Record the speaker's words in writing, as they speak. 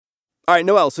All right,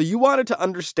 Noelle, so you wanted to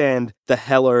understand the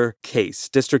Heller case,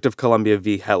 District of Columbia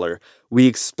v. Heller. We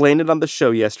explained it on the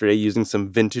show yesterday using some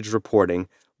vintage reporting.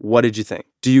 What did you think?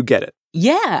 Do you get it?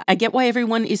 Yeah, I get why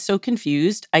everyone is so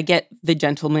confused. I get the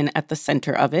gentleman at the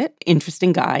center of it.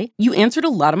 Interesting guy. You answered a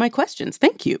lot of my questions.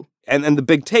 Thank you. And the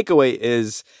big takeaway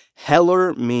is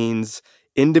Heller means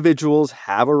individuals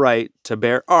have a right to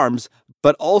bear arms,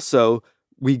 but also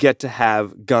we get to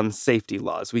have gun safety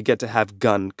laws. We get to have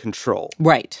gun control.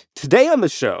 Right. Today on the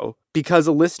show, because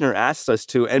a listener asked us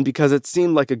to, and because it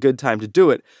seemed like a good time to do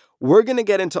it, we're going to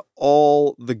get into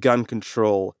all the gun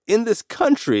control in this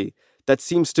country that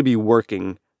seems to be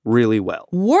working really well.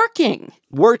 Working.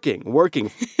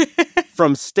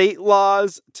 From state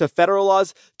laws to federal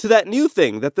laws to that new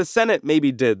thing that the Senate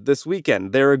maybe did this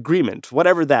weekend, their agreement,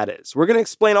 whatever that is. We're going to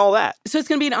explain all that. So it's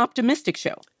going to be an optimistic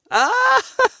show.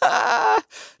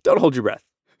 Don't hold your breath.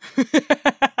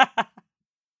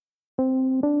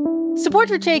 Support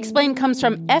for Jay Explained comes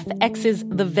from FX's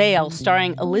The Veil,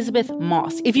 starring Elizabeth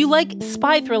Moss. If you like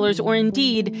spy thrillers or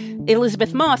indeed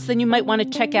Elizabeth Moss, then you might want to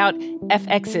check out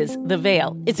FX's The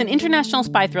Veil. It's an international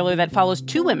spy thriller that follows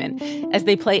two women as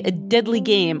they play a deadly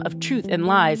game of truth and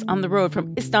lies on the road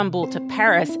from Istanbul to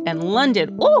Paris and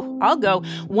London. Oh, I'll go.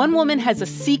 One woman has a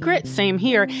secret, same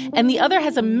here, and the other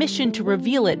has a mission to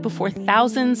reveal it before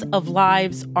thousands of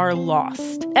lives are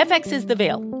lost. FX's The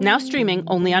Veil, now streaming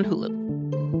only on Hulu.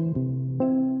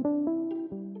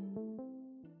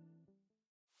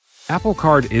 Apple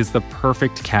Card is the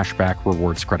perfect cashback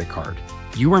rewards credit card.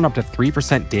 You earn up to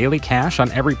 3% daily cash on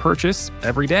every purchase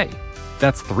every day.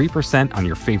 That's 3% on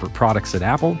your favorite products at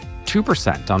Apple,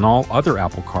 2% on all other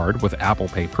Apple Card with Apple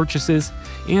Pay purchases,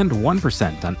 and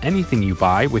 1% on anything you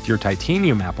buy with your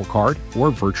titanium Apple Card or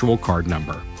virtual card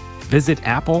number. Visit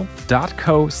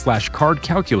apple.co/card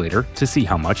calculator to see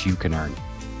how much you can earn.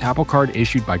 Apple Card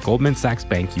issued by Goldman Sachs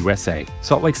Bank USA,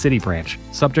 Salt Lake City branch,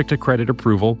 subject to credit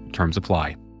approval, terms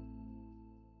apply.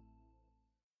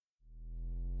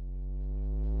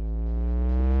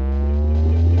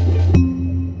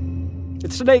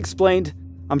 It's Today Explained.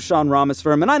 I'm Sean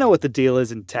Rameswaram, and I know what the deal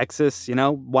is in Texas,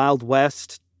 Wild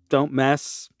West, don't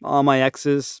mess, all my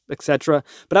exes, etc.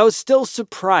 But I was still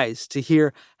surprised to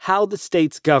hear how the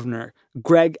state's governor,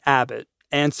 Greg Abbott,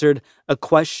 answered a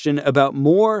question about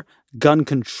more gun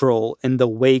control in the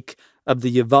wake of the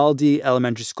Uvalde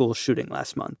elementary school shooting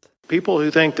last month. People who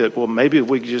think that, maybe if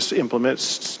we could just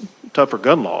implement tougher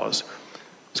gun laws,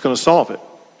 it's going to solve it.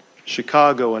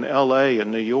 Chicago and L.A.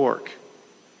 and New York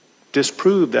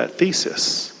disproved that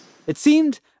thesis. It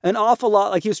seemed an awful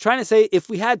lot like he was trying to say if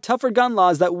we had tougher gun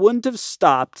laws, that wouldn't have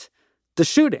stopped the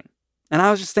shooting. And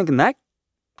I was just thinking, that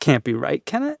can't be right,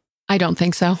 can it? I don't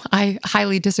think so. I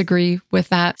highly disagree with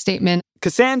that statement.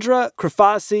 Cassandra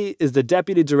Krafasi is the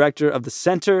deputy director of the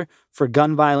Center for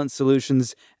Gun Violence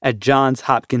Solutions at Johns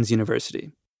Hopkins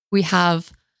University. We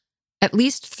have at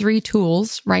least 3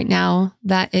 tools right now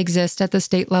that exist at the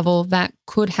state level that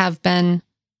could have been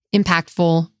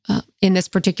impactful in this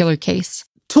particular case.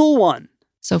 Tool 1.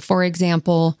 So, for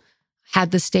example,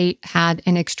 had the state had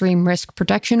an extreme risk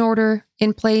protection order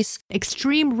in place.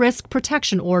 Extreme risk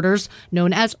protection orders,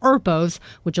 known as ERPOs,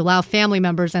 which allow family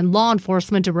members and law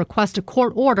enforcement to request a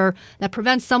court order that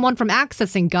prevents someone from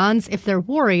accessing guns if they're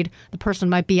worried the person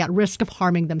might be at risk of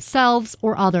harming themselves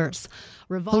or others.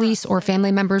 Police or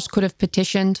family members could have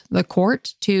petitioned the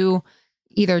court to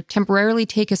either temporarily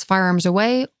take his firearms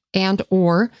away and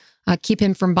or keep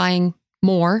him from buying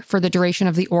more for the duration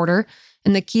of the order.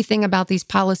 And the key thing about these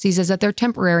policies is that they're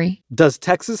temporary. Does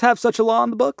Texas have such a law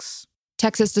in the books?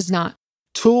 Texas does not.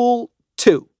 Tool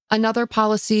 2. Another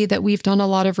policy that we've done a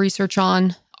lot of research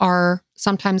on are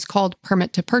sometimes called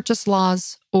permit to purchase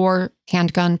laws or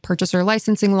handgun purchaser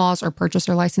licensing laws or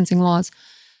purchaser licensing laws.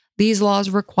 These laws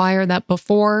require that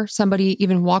before somebody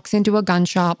even walks into a gun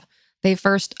shop, they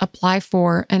first apply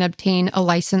for and obtain a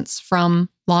license from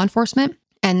law enforcement.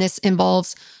 And this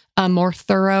involves a more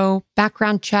thorough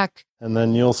background check. And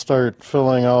then you'll start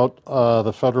filling out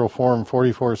the federal form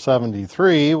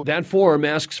 4473. That form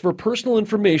asks for personal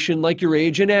information like your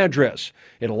age and address.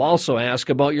 It'll also ask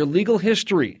about your legal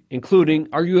history, including,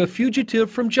 are you a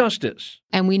fugitive from justice?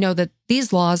 And we know that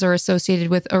these laws are associated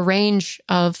with a range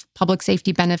of public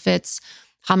safety benefits,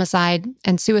 homicide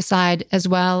and suicide, as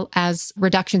well as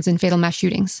reductions in fatal mass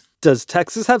shootings. Does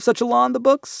Texas have such a law in the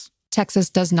books? Texas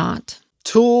does not.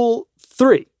 Tool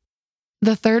 3.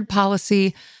 The third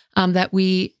policy that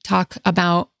we talk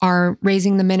about are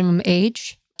raising the minimum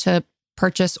age to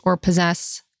purchase or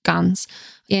possess guns.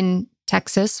 In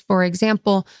Texas, for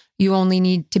example, you only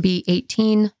need to be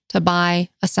 18 to buy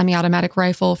a semi-automatic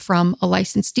rifle from a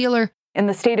licensed dealer. In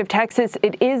the state of Texas,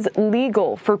 it is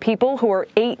legal for people who are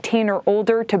 18 or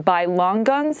older to buy long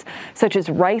guns, such as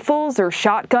rifles or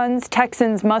shotguns.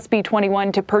 Texans must be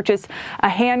 21 to purchase a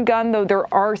handgun, though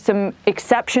there are some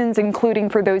exceptions, including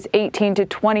for those 18 to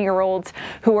 20-year-olds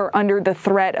who are under the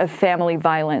threat of family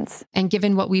violence. And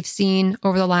given what we've seen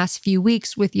over the last few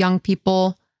weeks with young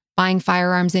people buying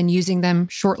firearms and using them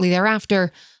shortly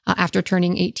thereafter, after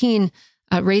turning 18,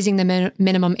 raising the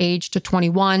minimum age to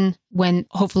 21 when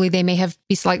hopefully they may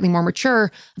be slightly more mature,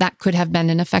 that could have been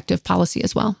an effective policy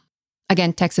as well.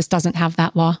 Again, Texas doesn't have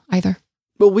that law either.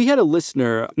 But we had a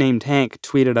listener named Hank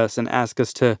tweet at us and ask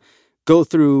us to go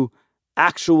through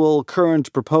actual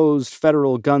current proposed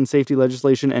federal gun safety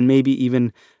legislation and maybe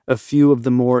even a few of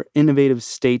the more innovative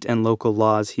state and local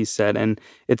laws, he said. And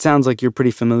it sounds like you're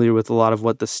pretty familiar with a lot of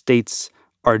what the states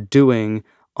are doing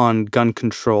on gun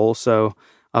control. So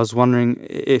I was wondering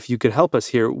if you could help us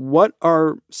here. What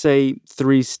are, say,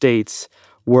 3 states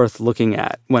worth looking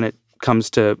at when it comes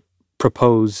to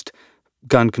proposed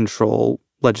gun control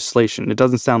legislation? It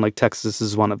doesn't sound like Texas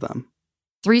is one of them.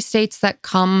 3 states that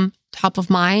come top of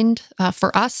mind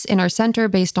for us in our center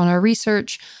based on our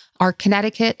research are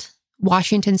Connecticut,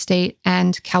 Washington State,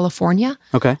 and California.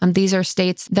 Okay. These are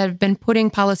states that have been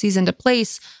putting policies into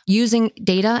place using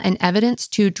data and evidence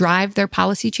to drive their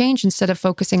policy change instead of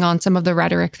focusing on some of the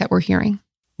rhetoric that we're hearing.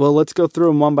 Well, let's go through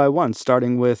them one by one,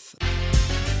 starting with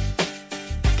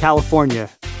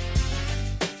California.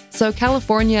 So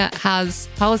California has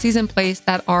policies in place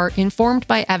that are informed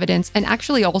by evidence and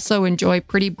actually also enjoy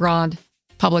pretty broad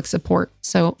public support.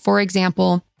 So, for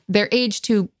example, their age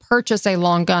to purchase a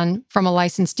long gun from a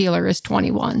licensed dealer is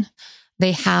 21.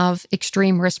 They have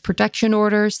extreme risk protection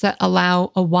orders that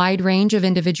allow a wide range of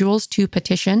individuals to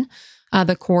petition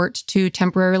the court to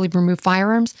temporarily remove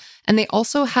firearms. And they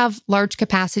also have large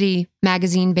capacity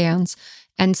magazine bans.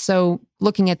 And so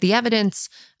looking at the evidence,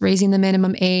 raising the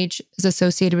minimum age is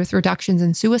associated with reductions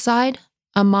in suicide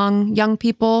among young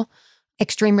people.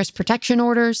 Extreme risk protection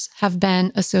orders have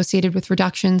been associated with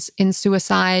reductions in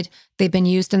suicide. They've been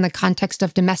used in the context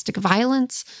of domestic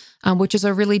violence, which is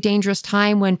a really dangerous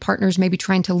time when partners may be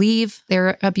trying to leave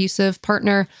their abusive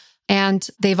partner. And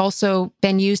they've also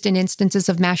been used in instances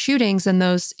of mass shootings, and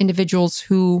those individuals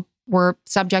who were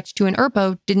subject to an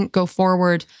ERPO didn't go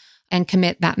forward and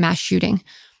commit that mass shooting.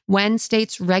 When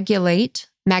states regulate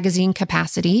magazine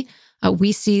capacity,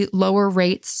 we see lower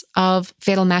rates of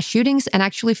fatal mass shootings and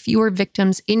actually fewer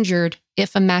victims injured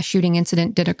if a mass shooting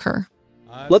incident did occur.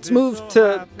 Let's move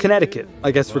to Connecticut. I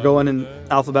guess we're going in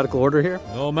alphabetical order here.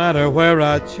 No matter where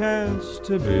I chance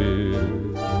to be,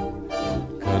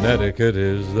 Connecticut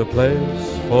is the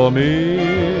place for me.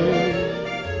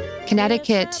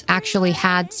 Connecticut actually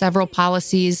had several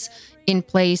policies in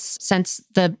place since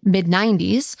the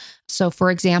mid-90s. So,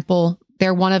 for example,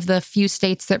 they're one of the few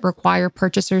states that require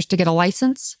purchasers to get a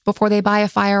license before they buy a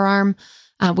firearm,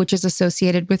 which is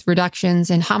associated with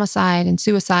reductions in homicide and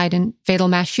suicide and fatal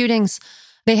mass shootings.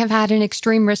 They have had an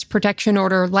extreme risk protection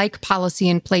order-like policy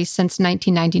in place since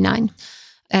 1999.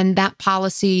 And that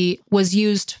policy was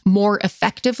used more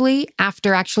effectively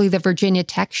after actually the Virginia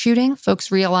Tech shooting. Folks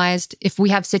realized if we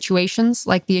have situations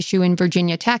like the issue in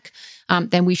Virginia Tech,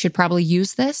 then we should probably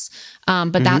use this.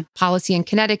 But that policy in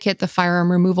Connecticut, the firearm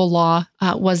removal law,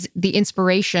 was the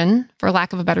inspiration, for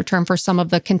lack of a better term, for some of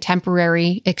the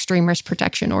contemporary extreme risk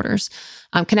protection orders.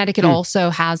 Connecticut also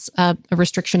has a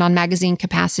restriction on magazine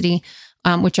capacity,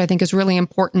 which I think is really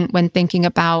important when thinking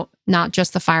about not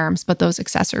just the firearms, but those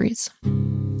accessories.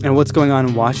 And what's going on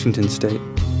in Washington State?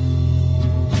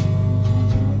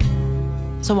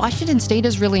 So Washington State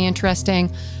is really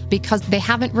interesting because they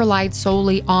haven't relied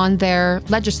solely on their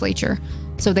legislature.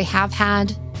 So they have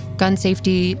had gun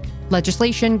safety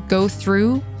legislation go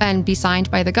through and be signed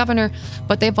by the governor,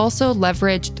 but they've also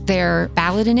leveraged their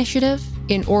ballot initiative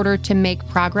in order to make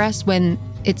progress when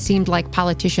it seemed like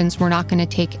politicians were not going to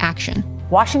take action.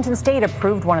 Washington State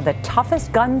approved one of the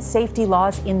toughest gun safety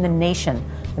laws in the nation.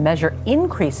 The measure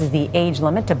increases the age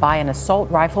limit to buy an assault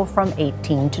rifle from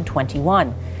 18 to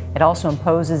 21. It also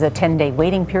imposes a 10-day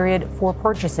waiting period for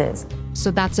purchases. So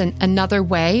that's another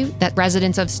way that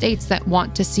residents of states that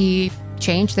want to see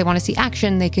change, they want to see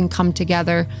action, they can come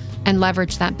together and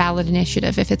leverage that ballot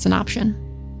initiative if it's an option.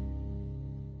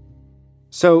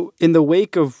 So in the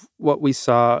wake of what we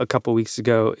saw a couple weeks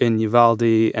ago in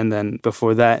Uvalde and then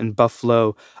before that in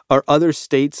Buffalo, are other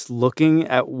states looking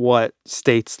at what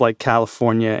states like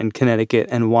California and Connecticut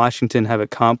and Washington have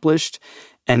accomplished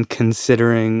and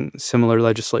considering similar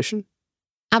legislation?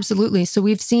 Absolutely. So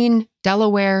we've seen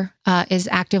Delaware is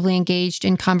actively engaged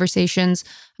in conversations.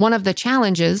 One of the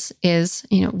challenges is,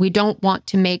 we don't want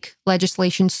to make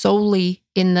legislation solely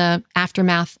in the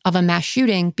aftermath of a mass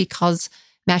shooting because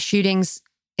mass shootings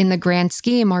in the grand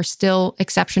scheme are still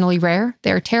exceptionally rare.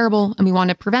 They're terrible and we want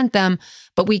to prevent them,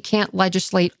 but we can't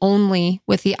legislate only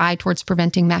with the eye towards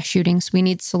preventing mass shootings. We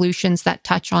need solutions that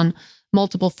touch on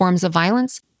multiple forms of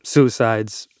violence.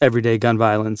 Suicides, everyday gun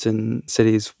violence in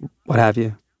cities, what have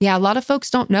you. Yeah, a lot of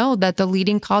folks don't know that the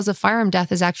leading cause of firearm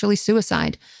death is actually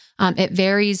suicide. It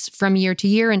varies from year to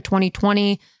year. In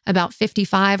 2020, about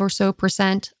 55% or so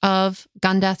of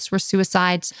gun deaths were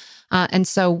suicides. And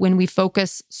so when we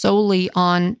focus solely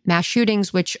on mass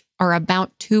shootings, which are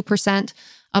about 2%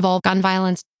 of all gun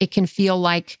violence, it can feel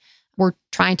like we're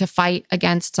trying to fight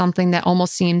against something that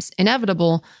almost seems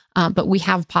inevitable, but we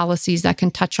have policies that can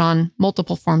touch on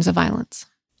multiple forms of violence.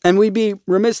 And we'd be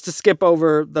remiss to skip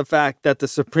over the fact that the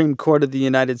Supreme Court of the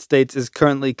United States is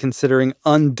currently considering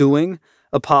undoing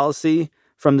a policy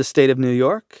from the state of New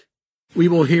York. We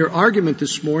will hear argument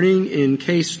this morning in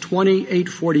Case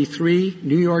 2843,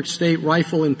 New York State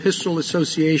Rifle and Pistol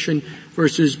Association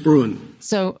versus Bruin.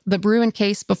 So the Bruin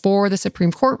case before the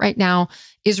Supreme Court right now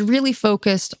is really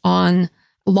focused on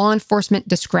law enforcement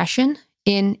discretion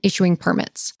in issuing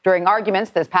permits. During arguments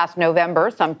this past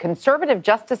November, some conservative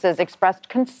justices expressed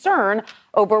concern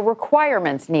over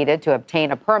requirements needed to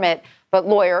obtain a permit. But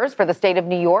lawyers for the state of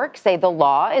New York say the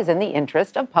law is in the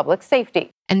interest of public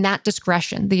safety. And that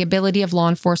discretion, the ability of law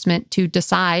enforcement to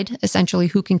decide essentially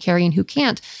who can carry and who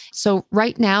can't. So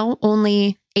right now,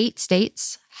 only 8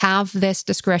 states have this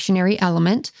discretionary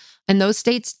element. And those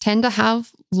states tend to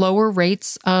have lower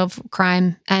rates of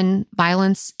crime and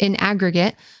violence in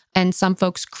aggregate. And some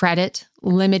folks credit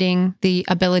limiting the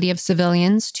ability of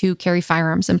civilians to carry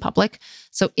firearms in public.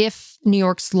 So if New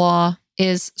York's law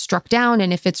is struck down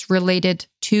and if it's related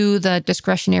to the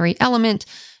discretionary element,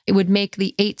 it would make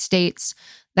the 8 states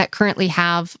that currently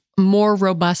have more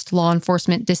robust law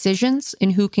enforcement decisions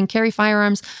in who can carry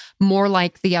firearms more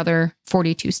like the other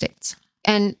 42 states.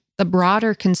 And the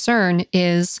broader concern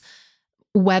is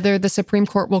whether the Supreme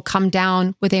Court will come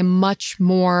down with a much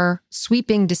more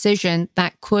sweeping decision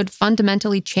that could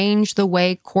fundamentally change the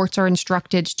way courts are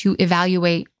instructed to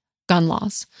evaluate gun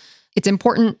laws. It's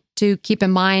important to keep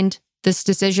in mind this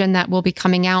decision that will be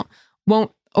coming out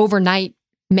won't overnight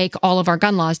make all of our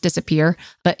gun laws disappear,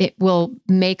 but it will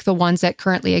make the ones that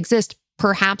currently exist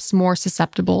perhaps more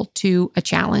susceptible to a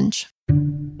challenge.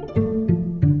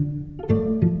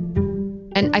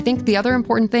 And I think the other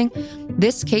important thing,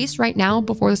 this case right now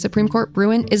before the Supreme Court,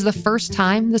 Bruin, is the first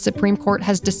time the Supreme Court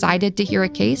has decided to hear a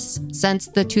case since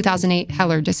the 2008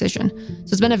 Heller decision.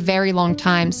 So it's been a very long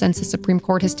time since the Supreme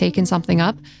Court has taken something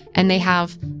up, and they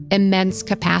have immense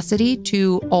capacity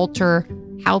to alter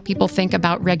how people think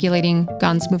about regulating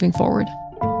guns moving forward.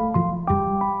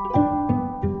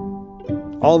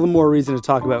 All the more reason to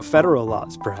talk about federal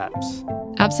laws, perhaps.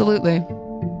 Absolutely.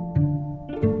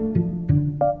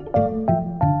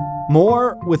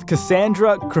 More with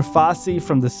Cassandra Krafasi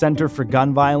from the Center for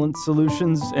Gun Violence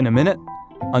Solutions in a minute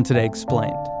on Today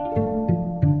Explained.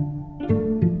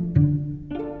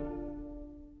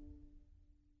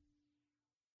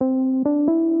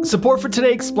 Support for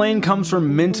Today Explained comes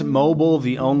from Mint Mobile,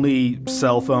 the only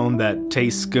cell phone that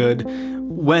tastes good.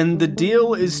 When the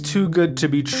deal is too good to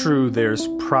be true, there's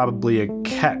probably a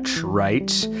catch,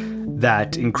 right?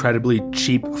 That incredibly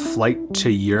cheap flight to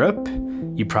Europe?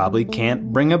 You probably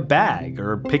can't bring a bag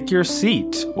or pick your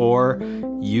seat or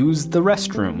use the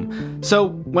restroom. So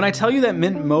when I tell you that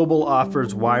Mint Mobile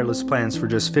offers wireless plans for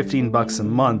just $15 a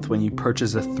month when you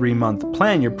purchase a 3-month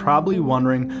plan, you're probably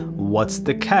wondering, what's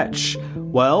the catch?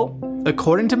 Well,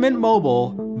 according to Mint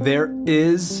Mobile, there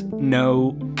is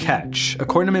no catch.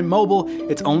 According to Mint Mobile,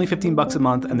 it's only $15 a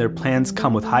month, and their plans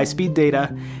come with high-speed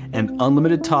data and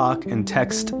unlimited talk and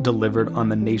text delivered on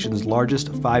the nation's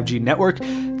largest 5G network.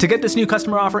 To get this new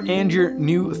customer offer and your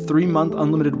new 3-month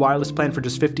unlimited wireless plan for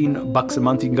just $15 a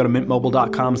month, you can go to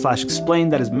mintmobile.com/explain.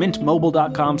 That is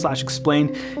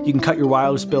mintmobile.com/explain. You can cut your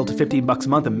wireless bill to $15 a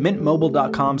month at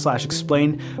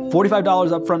mintmobile.com/explain.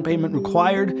 $45 upfront payment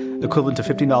required, equivalent to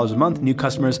 $15 a month. New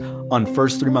customers on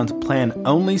first 3-month plan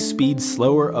only. Speed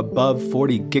slower above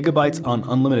 40 gigabytes on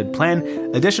unlimited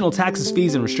plan. Additional taxes,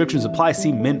 fees, and restrictions apply.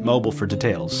 See Mint Mobile for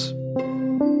details.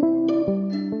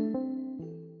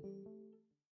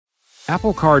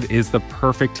 Apple Card is the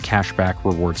perfect cashback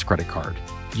rewards credit card.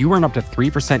 You earn up to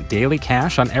 3% daily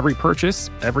cash on every purchase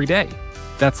every day.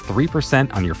 That's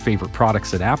 3% on your favorite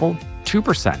products at Apple,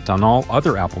 2% on all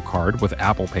other Apple Card with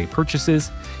Apple Pay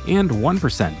purchases, and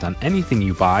 1% on anything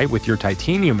you buy with your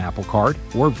titanium Apple Card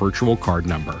or virtual card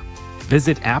number.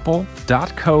 Visit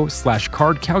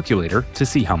apple.co/card calculator to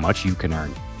see how much you can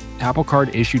earn. Apple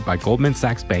Card issued by Goldman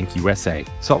Sachs Bank USA,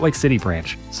 Salt Lake City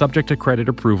branch, subject to credit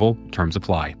approval, terms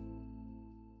apply.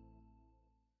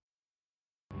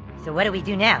 So what do we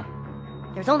do now?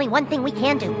 There's only one thing we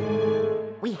can do.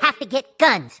 We have to get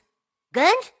guns.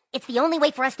 Guns? It's the only way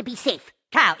for us to be safe.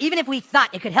 Kyle, even if we thought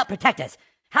it could help protect us,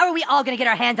 how are we all going to get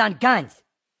our hands on guns?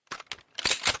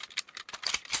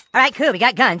 All right, cool, we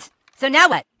got guns. So now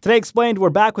what? Today Explained, we're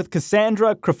back with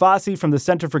Cassandra Krafasi from the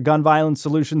Center for Gun Violence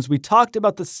Solutions. We talked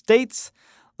about the states.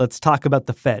 Let's talk about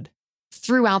the Fed.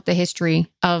 Throughout the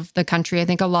history of the country, I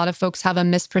think a lot of folks have a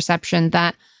misperception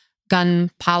that gun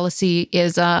policy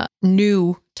is a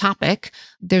new topic.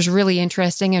 There's really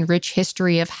interesting and rich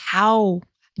history of how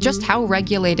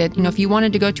regulated, if you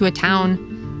wanted to go to a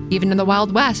town, even in the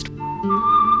Wild West,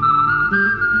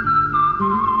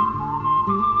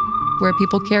 where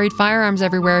people carried firearms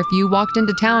everywhere. If you walked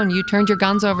into town, you turned your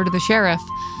guns over to the sheriff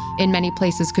in many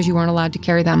places because you weren't allowed to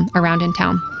carry them around in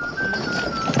town.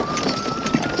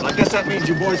 Well, I guess that means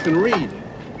you boys can read.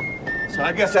 So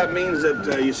I guess that means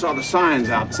that you saw the signs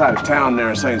outside of town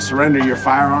there saying surrender your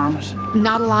firearms?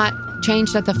 Not a lot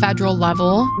changed at the federal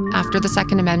level after the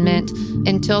Second Amendment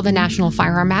until the National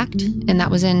Firearm Act, and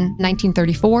that was in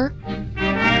 1934.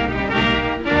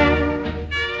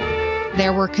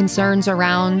 There were concerns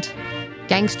around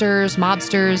gangsters,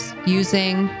 mobsters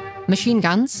using machine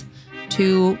guns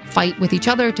to fight with each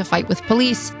other, to fight with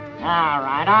police. All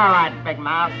right, Big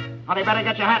Mouth. Well, you better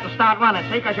get your hat and start running,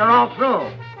 see, because you're all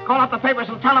through. Call up the papers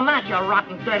and tell them that, you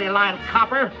rotten, dirty lying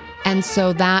copper. And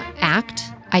so that act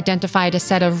identified a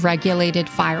set of regulated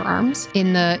firearms.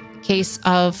 In the case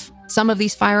of some of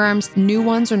these firearms, new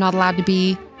ones are not allowed to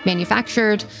be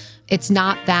manufactured. It's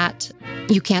not that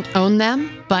you can't own them,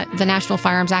 but the National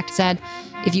Firearms Act said,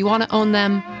 if you want to own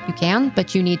them, you can,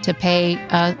 but you need to pay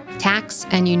a tax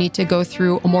and you need to go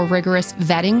through a more rigorous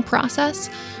vetting process.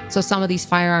 So some of these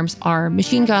firearms are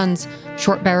machine guns,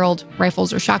 short-barreled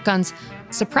rifles or shotguns,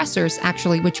 suppressors,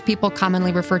 actually, which people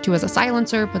commonly refer to as a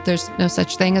silencer, but there's no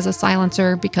such thing as a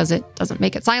silencer because it doesn't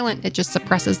make it silent. It just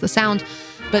suppresses the sound.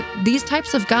 But these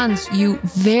types of guns you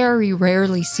very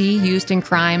rarely see used in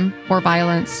crime or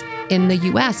violence in the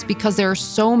U.S. because there are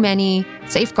so many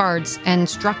safeguards and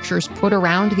structures put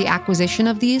around the acquisition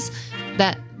of these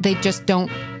that they just don't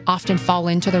often fall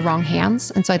into the wrong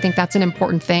hands. And so I think that's an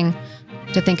important thing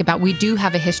to think about. We do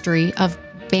have a history of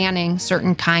banning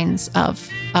certain kinds of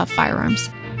firearms.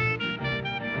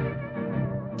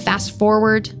 Fast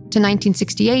forward to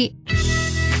 1968,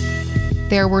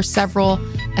 there were several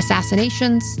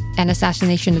assassinations and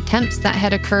assassination attempts that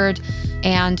had occurred,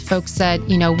 and folks said,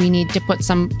 we need to put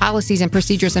some policies and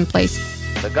procedures in place.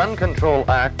 The Gun Control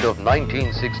Act of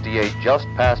 1968, just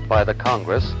passed by the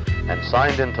Congress and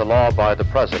signed into law by the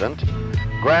President,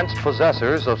 grants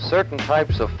possessors of certain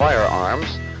types of firearms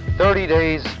 30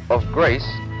 days of grace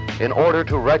in order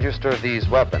to register these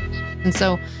weapons. And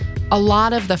so a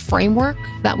lot of the framework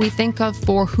that we think of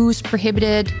for who's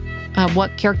prohibited,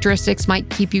 what characteristics might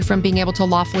keep you from being able to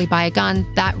lawfully buy a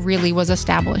gun, that really was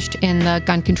established in the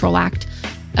Gun Control Act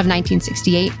of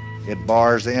 1968. It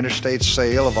bars the interstate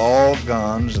sale of all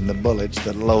guns and the bullets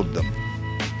that load them.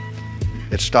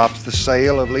 It stops the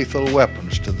sale of lethal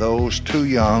weapons to those too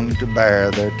young to bear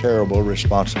their terrible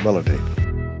responsibility.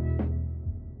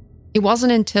 It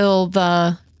wasn't until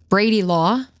the Brady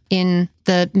Law in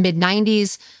the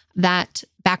mid-90s that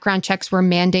background checks were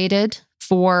mandated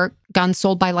for guns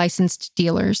sold by licensed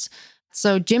dealers.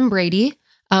 So Jim Brady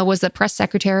was the press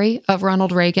secretary of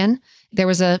Ronald Reagan. There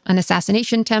was an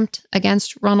assassination attempt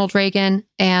against Ronald Reagan,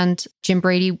 and Jim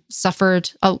Brady suffered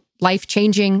a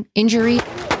life-changing injury.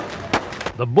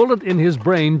 The bullet in his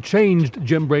brain changed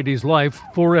Jim Brady's life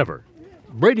forever.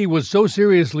 Brady was so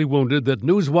seriously wounded that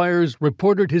newswires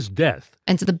reported his death.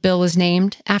 And so the bill is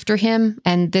named after him.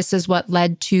 And this is what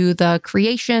led to the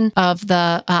creation of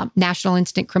the National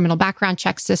Instant Criminal Background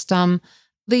Check System.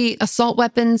 The assault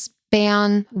weapons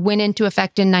ban went into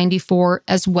effect in 94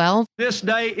 as well. This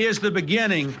day is the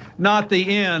beginning, not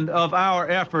the end, of our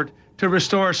effort to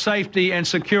restore safety and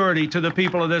security to the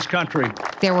people of this country.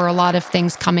 There were a lot of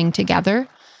things coming together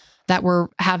that were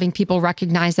having people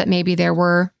recognize that maybe there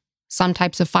were some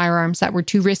types of firearms that were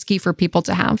too risky for people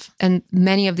to have. And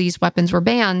many of these weapons were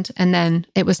banned, and then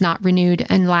it was not renewed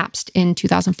and lapsed in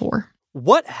 2004.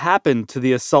 What happened to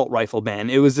the assault rifle ban?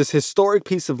 It was this historic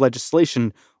piece of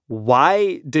legislation.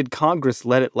 Why did Congress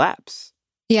let it lapse?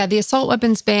 Yeah, the assault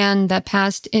weapons ban that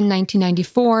passed in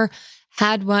 1994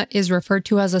 had what is referred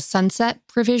to as a sunset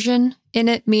provision in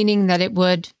it, meaning that it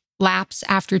would lapse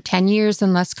after 10 years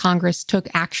unless Congress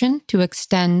took action to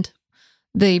extend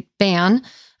the ban.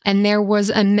 And there was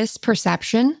a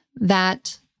misperception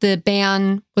that the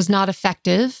ban was not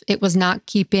effective. It was not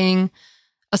keeping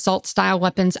assault-style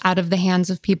weapons out of the hands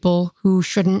of people who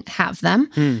shouldn't have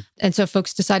them. And so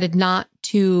folks decided not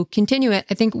to continue it.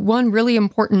 I think one really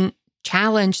important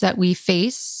challenge that we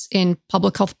face in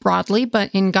public health broadly, but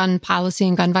in gun policy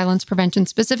and gun violence prevention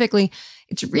specifically,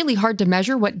 it's really hard to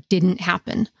measure what didn't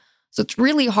happen. So it's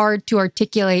really hard to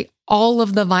articulate all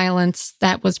of the violence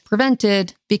that was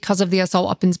prevented because of the assault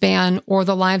weapons ban or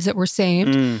the lives that were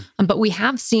saved. But we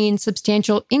have seen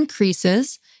substantial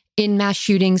increases in mass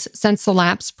shootings since the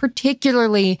lapse,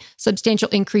 particularly substantial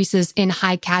increases in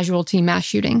high casualty mass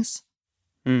shootings.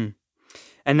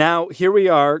 And now here we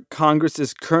are. Congress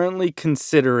is currently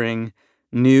considering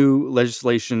new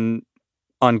legislation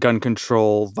on gun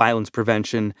control, violence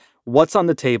prevention. What's on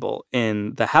the table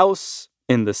in the House,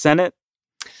 in the Senate?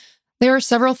 There are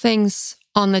several things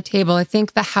on the table. I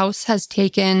think the House has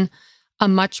taken a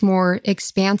much more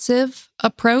expansive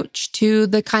approach to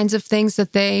the kinds of things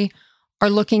that they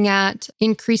are looking at: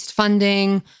 increased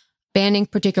funding, banning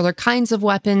particular kinds of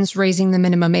weapons, raising the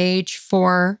minimum age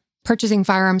for purchasing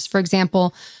firearms, for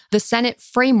example. The Senate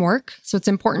framework, so it's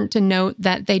important to note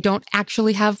that they don't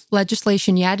actually have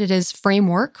legislation yet. It is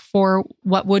framework for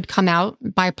what would come out,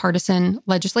 bipartisan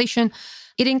legislation.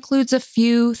 It includes a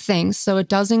few things. So it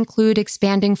does include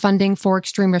expanding funding for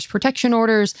extreme risk protection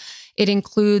orders. It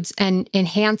includes an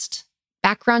enhanced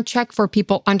background check for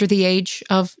people under the age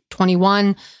of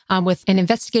 21 with an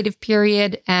investigative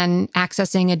period and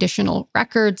accessing additional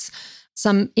records.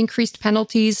 Some increased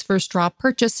penalties for straw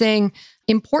purchasing.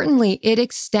 Importantly, it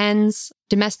extends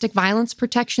domestic violence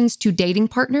protections to dating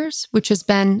partners, which has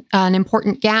been an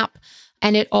important gap.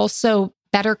 And it also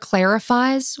better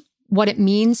clarifies what it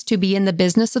means to be in the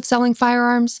business of selling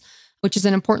firearms, which is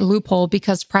an important loophole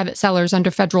because private sellers under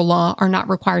federal law are not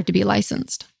required to be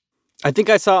licensed. I think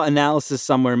I saw analysis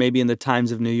somewhere, maybe in the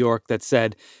Times of New York, that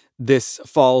said this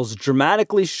falls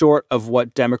dramatically short of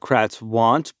what Democrats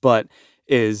want, but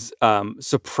is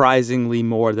surprisingly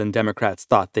more than Democrats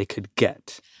thought they could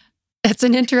get. That's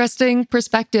an interesting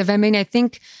perspective. I mean, I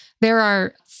think there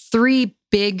are three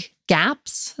big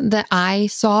gaps that I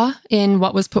saw in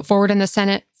what was put forward in the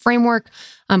Senate framework.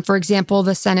 For example,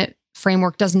 the Senate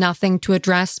framework does nothing to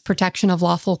address Protection of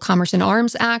Lawful Commerce in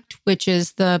Arms Act, which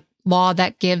is the law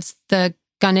that gives the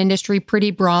gun industry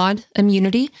pretty broad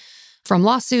immunity from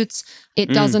lawsuits. It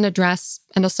doesn't address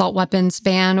an assault weapons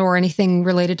ban or anything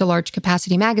related to large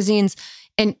capacity magazines.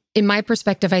 And in my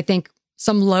perspective, I think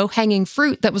some low-hanging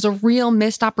fruit that was a real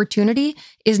missed opportunity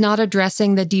is not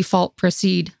addressing the default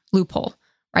proceed loophole.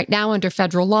 Right now, under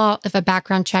federal law, if a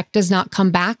background check does not come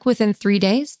back within 3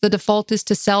 days, the default is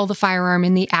to sell the firearm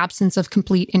in the absence of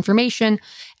complete information,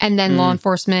 and then law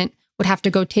enforcement would have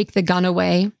to go take the gun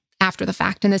away after the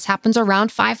fact. And this happens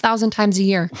around 5,000 times a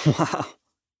year. Wow.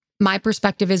 My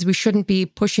perspective is we shouldn't be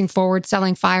pushing forward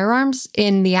selling firearms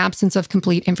in the absence of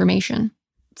complete information.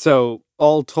 So,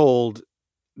 all told,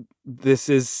 this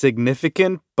is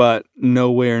significant, but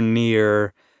nowhere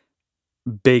near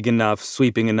big enough,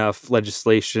 sweeping enough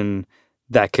legislation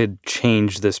that could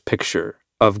change this picture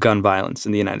of gun violence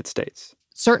in the United States.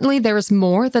 Certainly, there is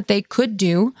more that they could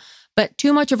do, but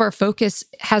too much of our focus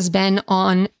has been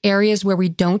on areas where we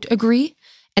don't agree,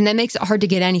 and that makes it hard to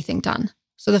get anything done.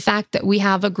 So the fact that we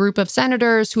have a group of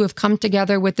senators who have come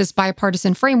together with this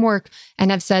bipartisan framework and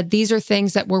have said these are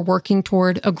things that we're working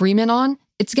toward agreement on,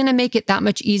 it's going to make it that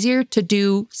much easier to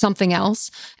do something else.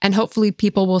 And hopefully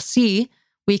people will see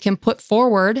we can put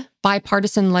forward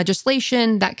bipartisan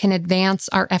legislation that can advance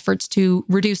our efforts to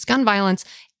reduce gun violence,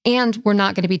 and we're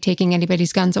not going to be taking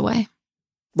anybody's guns away.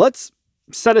 Let's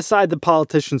set aside the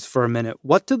politicians for a minute.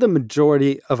 What do the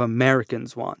majority of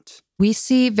Americans want? We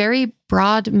see very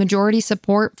broad majority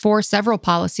support for several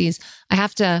policies. I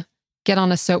have to get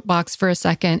on a soapbox for a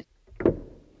second.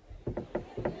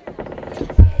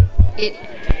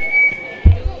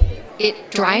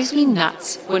 It drives me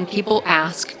nuts when people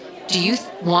ask, do you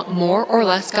want more or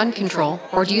less gun control?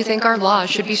 Or do you think our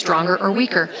laws should be stronger or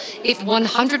weaker? If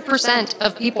 100%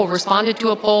 of people responded to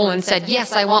a poll and said,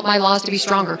 yes, I want my laws to be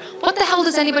stronger, what the hell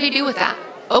does anybody do with that?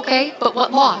 Okay, but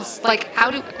what laws? Like,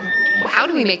 how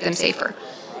do we make them safer?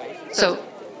 So,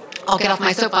 I'll get off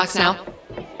my soapbox now.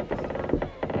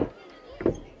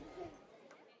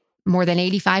 More than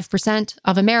 85%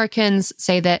 of Americans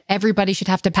say that everybody should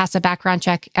have to pass a background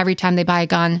check every time they buy a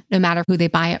gun, no matter who they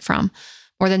buy it from.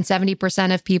 More than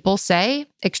 70% of people say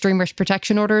extreme risk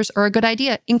protection orders are a good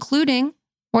idea, including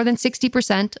more than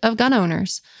 60% of gun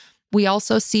owners. We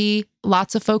also see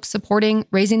lots of folks supporting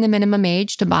raising the minimum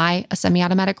age to buy a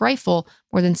semi-automatic rifle,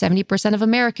 more than 70% of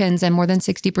Americans and more than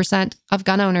 60% of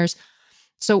gun owners.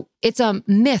 So it's a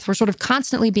myth. We're sort of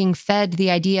constantly being fed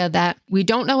the idea that we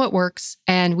don't know it works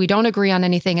and we don't agree on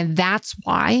anything, and that's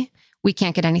why we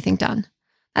can't get anything done.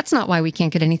 That's not why we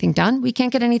can't get anything done. We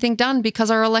can't get anything done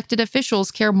because our elected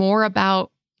officials care more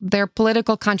about their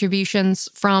political contributions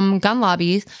from gun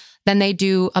lobbies than they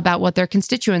do about what their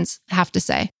constituents have to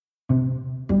say.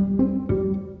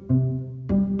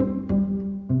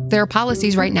 There are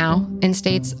policies right now in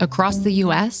states across the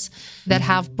U.S. that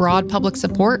have broad public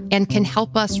support and can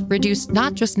help us reduce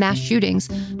not just mass shootings,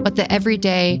 but the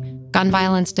everyday gun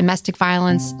violence, domestic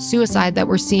violence, suicide that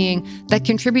we're seeing that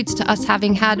contributes to us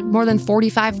having had more than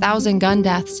 45,000 gun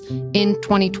deaths in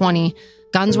 2020.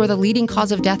 Guns were the leading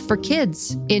cause of death for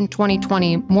kids in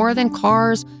 2020, more than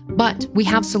cars. But we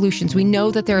have solutions. We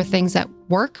know that there are things that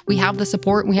work. We have the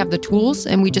support, we have the tools,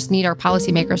 and we just need our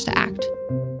policymakers to act.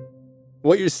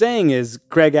 What you're saying is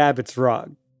Greg Abbott's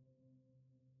wrong.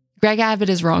 Greg Abbott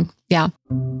is wrong, yeah.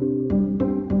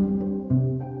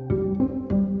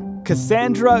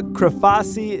 Cassandra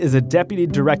Crafasi is a deputy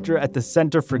director at the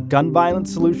Center for Gun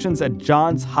Violence Solutions at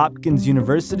Johns Hopkins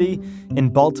University in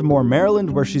Baltimore, Maryland,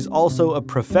 where she's also a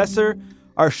professor.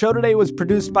 Our show today was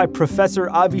produced by Professor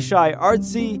Avishay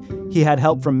Artsy. He had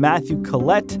help from Matt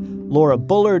Collette, Laura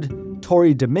Bullard,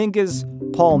 Tori Dominguez,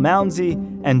 Paul Mounsey,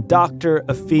 and Dr.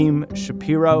 Efim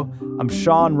Shapiro. I'm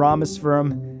Sean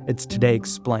Rameswaram. It's Today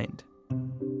Explained.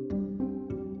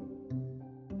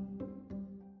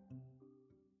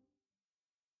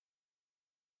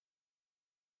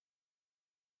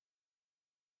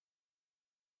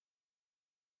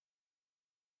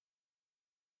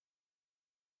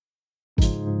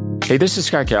 Hey, this is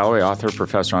Scott Galloway, author,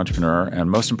 professor, entrepreneur,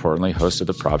 and most importantly, host of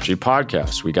the Prop G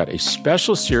podcast. We got a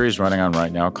special series running on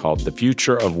right now called The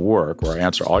Future of Work, where I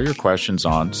answer all your questions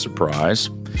on, surprise,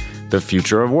 the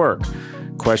future of work.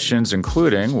 Questions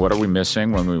including, what are we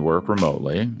missing when we work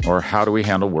remotely? Or how do we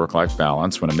handle work-life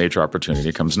balance when a major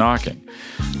opportunity comes knocking?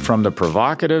 From the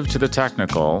provocative to the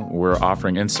technical, we're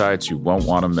offering insights you won't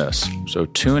want to miss. So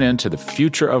tune in to The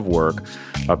Future of Work,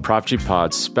 a Prop G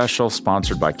Pod special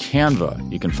sponsored by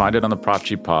Canva. You can find it on the Prop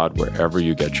G Pod wherever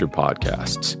you get your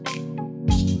podcasts.